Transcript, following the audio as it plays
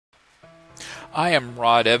I am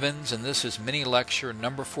Rod Evans, and this is mini lecture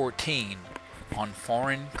number 14 on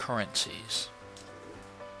foreign currencies.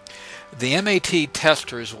 The MAT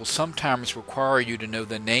testers will sometimes require you to know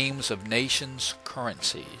the names of nations'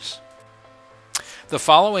 currencies. The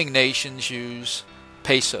following nations use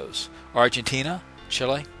pesos: Argentina,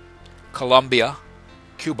 Chile, Colombia,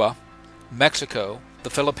 Cuba, Mexico, the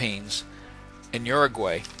Philippines, and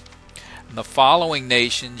Uruguay. And the following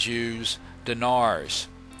nations use dinars: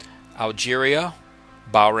 Algeria,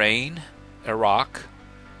 Bahrain, Iraq,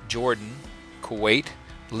 Jordan, Kuwait,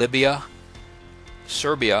 Libya,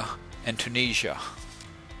 Serbia, and Tunisia.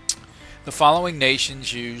 The following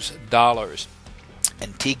nations use dollars: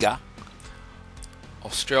 Antigua,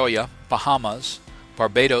 Australia, Bahamas,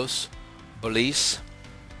 Barbados, Belize,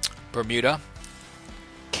 Bermuda,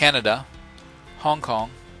 Canada, Hong Kong,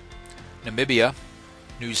 Namibia,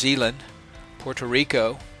 New Zealand, Puerto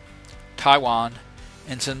Rico, Taiwan,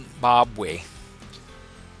 and Zimbabwe.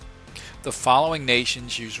 The following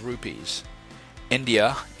nations use rupees: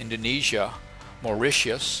 India, Indonesia,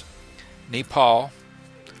 Mauritius, Nepal,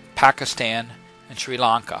 Pakistan, and Sri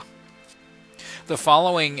Lanka. The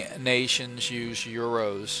following nations use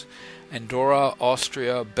euros: Andorra,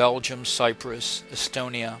 Austria, Belgium, Cyprus,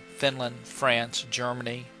 Estonia, Finland, France,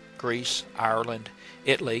 Germany, Greece, Ireland,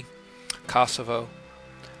 Italy, Kosovo,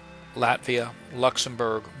 Latvia,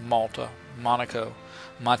 Luxembourg, Malta, Monaco,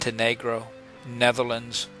 Montenegro,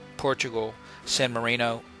 Netherlands, Portugal, San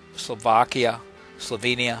Marino, Slovakia,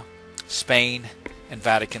 Slovenia, Spain, and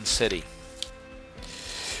Vatican City.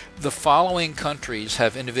 The following countries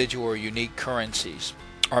have individual or unique currencies: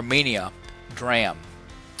 Armenia, dram;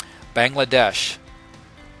 Bangladesh,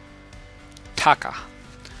 taka;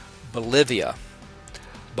 Bolivia,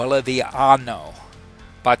 boliviano;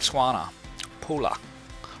 Botswana, pula;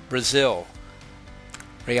 Brazil,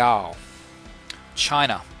 real;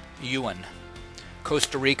 China, yuan;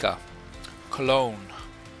 Costa Rica, cologne;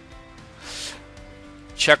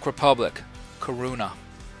 Czech Republic, koruna;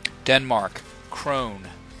 Denmark, krone;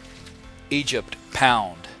 Egypt,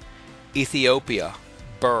 pound; Ethiopia,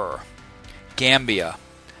 birr; Gambia,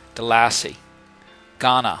 dalasi;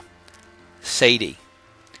 Ghana, cedi;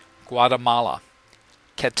 Guatemala,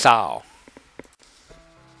 quetzal;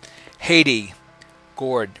 Haiti,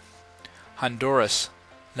 gourd; Honduras,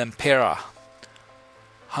 lempira;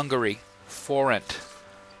 Hungary, forint;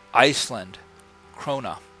 Iceland,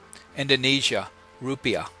 krona; Indonesia,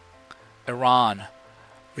 rupiah; Iran,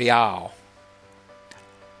 rial;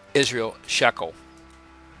 Israel, shekel;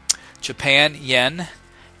 Japan, yen;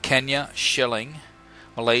 Kenya, shilling;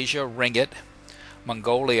 Malaysia, ringgit;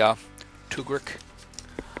 Mongolia, tugruk;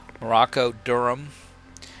 Morocco, dirham;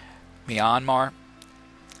 Myanmar,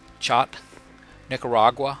 kyat;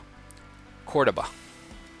 Nicaragua, Cordoba;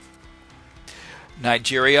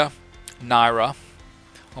 Nigeria, naira;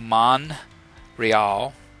 Oman,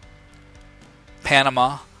 rial;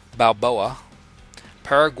 Panama, balboa;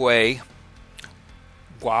 Paraguay,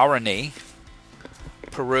 guarani;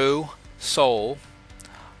 Peru, sol;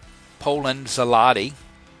 Poland, zloty;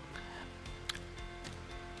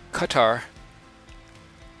 Qatar,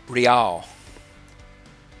 rial;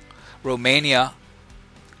 Romania,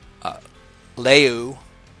 leu;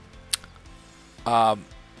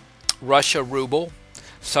 Russia, ruble;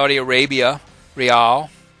 Saudi Arabia, rial;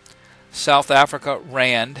 South Africa,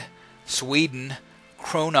 rand; Sweden,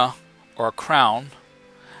 krona or crown;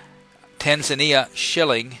 Tanzania,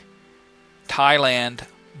 shilling; Thailand,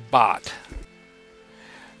 baht;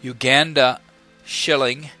 Uganda,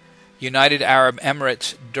 shilling; United Arab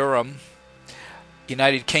Emirates, dirham;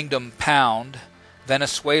 United Kingdom, pound;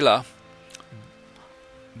 Venezuela,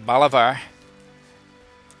 bolivar;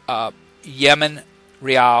 Yemen,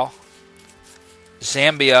 rial;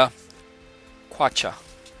 Zambia, kwacha.